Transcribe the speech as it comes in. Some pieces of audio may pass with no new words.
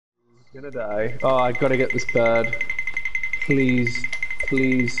I'm gonna die. Oh, I gotta get this bird. Please,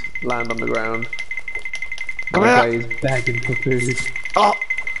 please land on the ground. Come My here! guy is begging for food. Oh!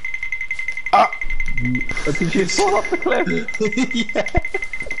 Oh! Did you fall off the cliff? Yeah.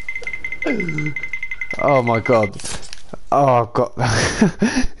 Oh my god. Oh god.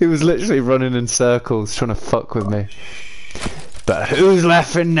 He was literally running in circles trying to fuck with me. But who's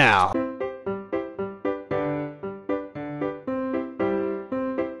laughing now?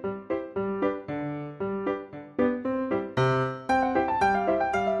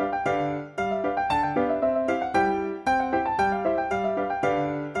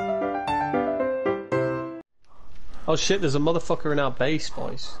 Oh shit, there's a motherfucker in our base,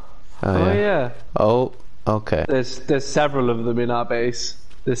 boys. Oh yeah. Oh, okay. There's several of them in our base.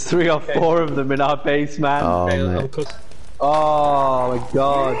 There's 3 or 4 of them in our base, man. Oh, Okay, mate. Oh my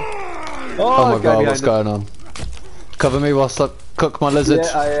god. Oh my god, what's us. going on? Cover me whilst I cook my lizard.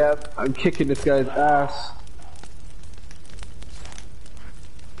 Yeah, I am. I'm kicking this guy's ass.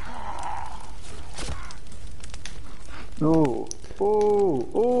 Ooh. Ooh.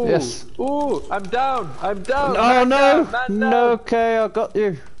 Ooh. Yes. Ooh. I'm down. I'm down. Oh Man no! down, man No, down. okay, I got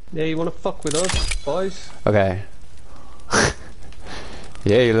you. Yeah, you wanna fuck with us, boys? Okay.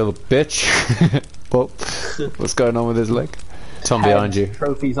 Yeah, you little bitch. Whoa. What's going on with his leg? Tom behind you.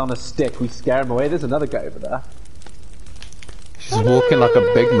 Trophies on a stick. We scare him away. There's another guy over there. She's walking like a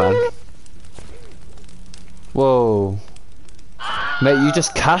big man. Whoa. Mate, you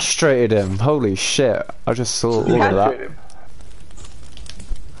just castrated him. Holy shit. I just saw all of that. Him.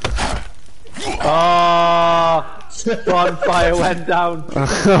 Oh, bonfire went down.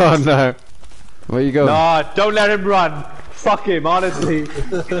 Oh no. Where you going? No, don't let him run. Fuck him, honestly.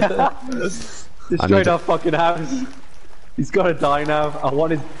 Destroyed our fucking house. He's gotta die now. I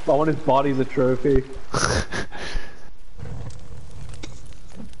want his body as a trophy.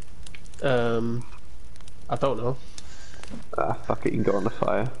 I don't know. Ah, fuck it, you can go on the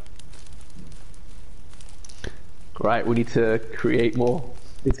fire. Right, we need to create more.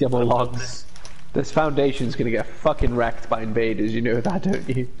 Let's get more logs. This foundation's gonna get fucking wrecked by invaders, you know that, don't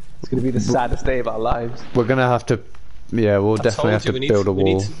you? It's gonna be the saddest day of our lives. We're gonna have to... Yeah, we'll definitely have to build a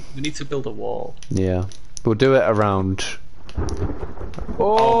wall. We need to build a wall. Yeah. We'll do it around...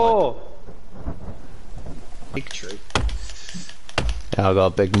 Oh! Big tree. Yeah, I got a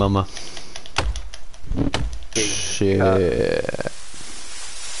big mama. Shit.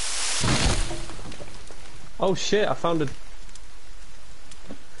 Oh shit, I found a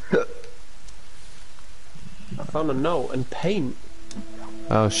note and paint.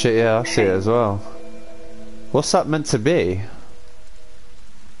 Oh shit, yeah, I see it as well. What's that meant to be?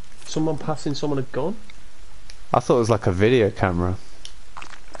 Someone passing someone a gun? I thought it was like a video camera.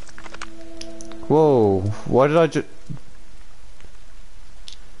 Whoa, why did I just...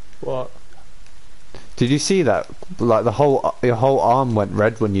 What? Did you see that? Like your whole arm went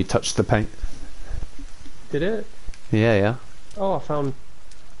red when you touched the paint. Did it? Yeah, yeah. Oh, I found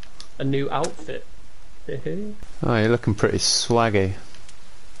a new outfit. Oh, you're looking pretty swaggy.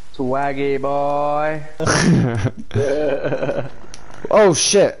 Swaggy boy. Oh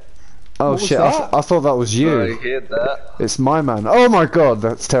shit! Oh shit! I thought that was you. I heard that. It's my man. Oh my god,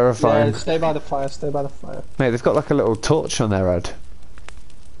 that's terrifying. Yeah, stay by the fire, stay by the fire. Mate, they've got like a little torch on their head.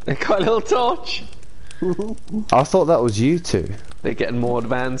 They got a little torch. I thought that was you two. They're getting more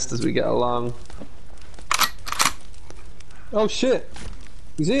advanced as we get along. Oh shit!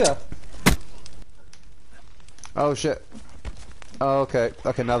 He's here! Oh shit. Oh, okay.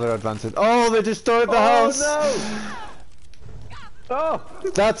 Okay, now they're advancing. Oh, they destroyed the house! No! Oh!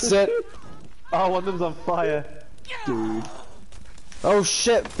 That's it! Oh, one of them's on fire. Dude. Oh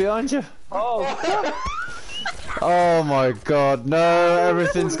shit, behind you! Oh! Oh my god, no,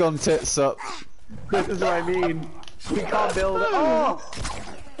 everything's gone tits up. This is what I mean. We can't build it. Oh!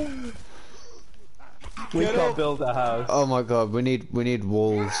 We can't build a house. Oh my god, we need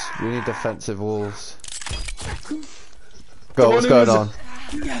walls. We need defensive walls. Go, what's going on?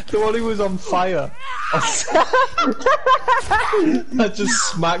 The one who was on fire. I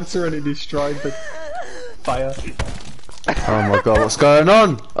just smacked her and it destroyed the fire. Oh my god, what's going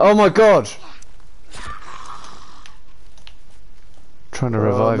on? Oh my god! Trying to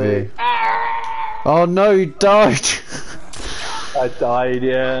revive you. Oh no, you died! I died,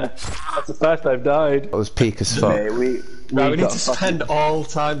 yeah. That's the first I've died. That was peak as fuck. Mate, we We need to spend all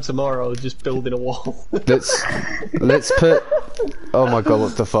time tomorrow just building a wall. Let's put... Oh my god,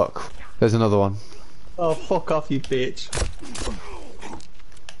 what the fuck? There's another one. Oh, fuck off, you bitch.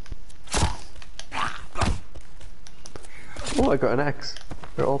 Oh, I got an axe.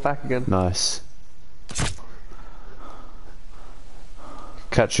 They're all back again. Nice.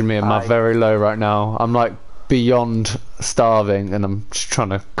 catching me in my very low right now. I'm like beyond starving, and I'm just trying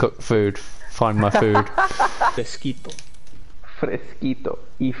to cook food, find my food. Fresquito. Fresquito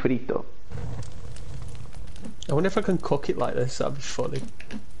y frito. I wonder if I can cook it like this. That'd be funny.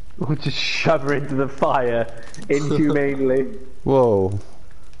 We'll just shove her into the fire inhumanely. Whoa.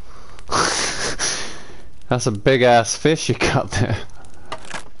 That's a big ass fish you got there.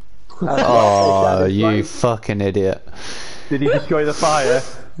 Oh, you fucking idiot. Did he destroy the fire?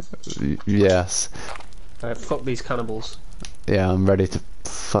 Yes. Alright, fuck these cannibals. Yeah, I'm ready to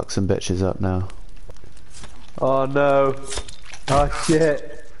fuck some bitches up now. Oh no. Oh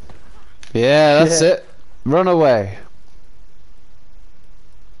shit. Yeah, that's it. Run away.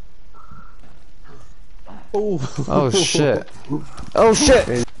 Oh. Oh shit. Oh shit.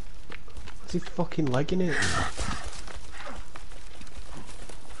 Is he fucking legging it?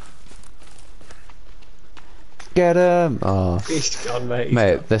 Get him. Oh. He's gone, mate.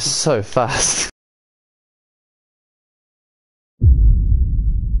 Mate, they're so fast.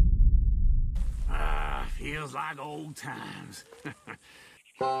 Feels like old times.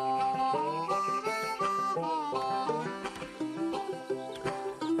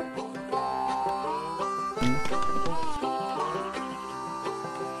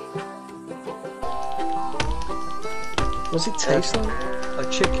 What's it taste like?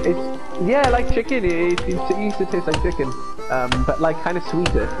 Like chicken? Yeah, like chicken. It used to taste like chicken, but like kind of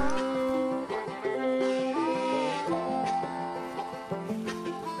sweeter.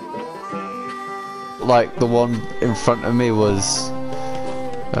 Like the one in front of me was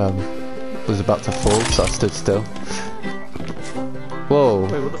about to fall, so I stood still. Whoa.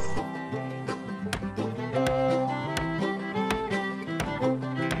 Wait, what the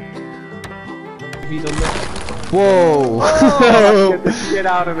have you done that? Whoa! Oh, get the shit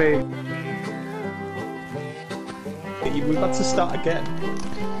out of me. We've got to start again.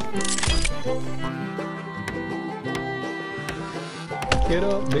 Get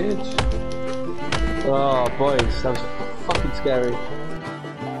up, bitch. Oh boys, that was fucking scary.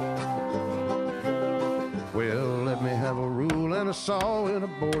 Well, let me have a rule and a saw and a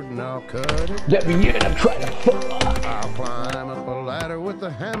board and I'll cut it. Let me in, I'm trying to fuck. I'll climb up a ladder with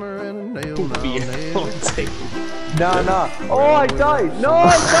a hammer and a nail. Now nail it. No. Oh, I died. No,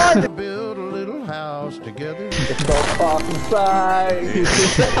 I died. Build a little house together. It's all fucking inside.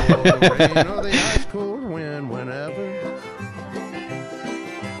 The rain or the ice cold wind, whenever.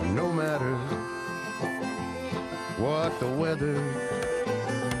 No matter what the weather,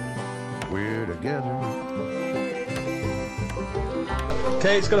 we're together.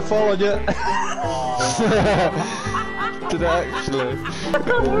 Okay, it's gonna fall on you. Did I actually?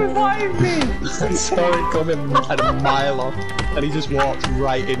 Revive me. I saw it coming at a mile off, and he just walked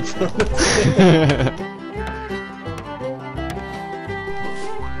right in front of me.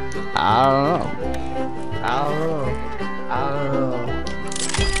 I don't know.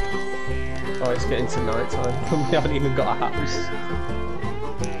 Oh, it's getting to night time. We haven't even got a house.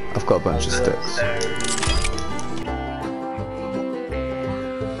 I've got a bunch of sticks.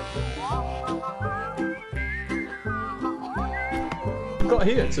 Got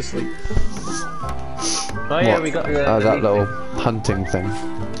here to sleep. Oh yeah, What? we got That little hunting thing.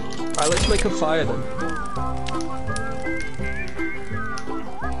 Alright, let's make a fire then.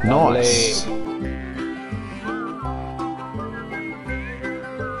 Nice.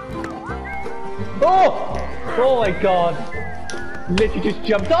 Oh! Oh my god! Literally just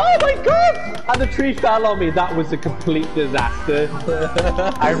jumped. Oh my god! And the tree fell on me. That was a complete disaster.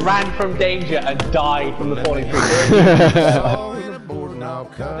 I ran from danger and died from the falling tree. Saw and a board and I'll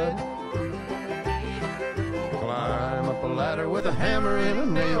cut. Climb up a ladder with a hammer and a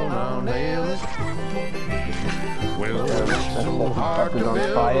nail. Now nail it. Well, it's so hard to build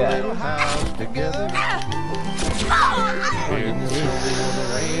a little house together. In the snow, the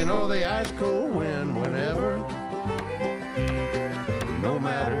rain, or the ice cold wind, whenever. No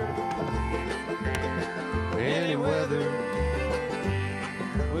matter any weather,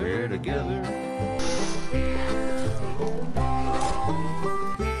 we're together.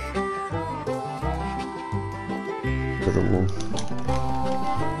 To the wall.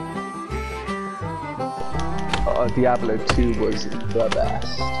 Oh, Diablo 2 was the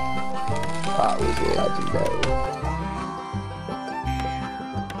best. That was legendary.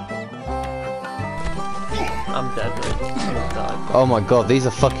 I'm dead, mate. I'm gonna die. Oh my god, these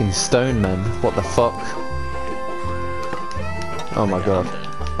are fucking stone men. What the fuck? Oh my god.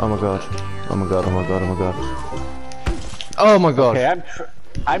 Oh my god. Oh my god, oh my god, oh my god. Oh my god. Okay,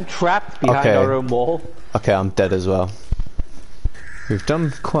 I'm trapped behind Okay. our own wall. Okay, I'm dead as well. We've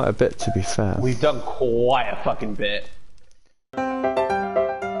done quite a bit, to be fair. We've done quite a fucking bit.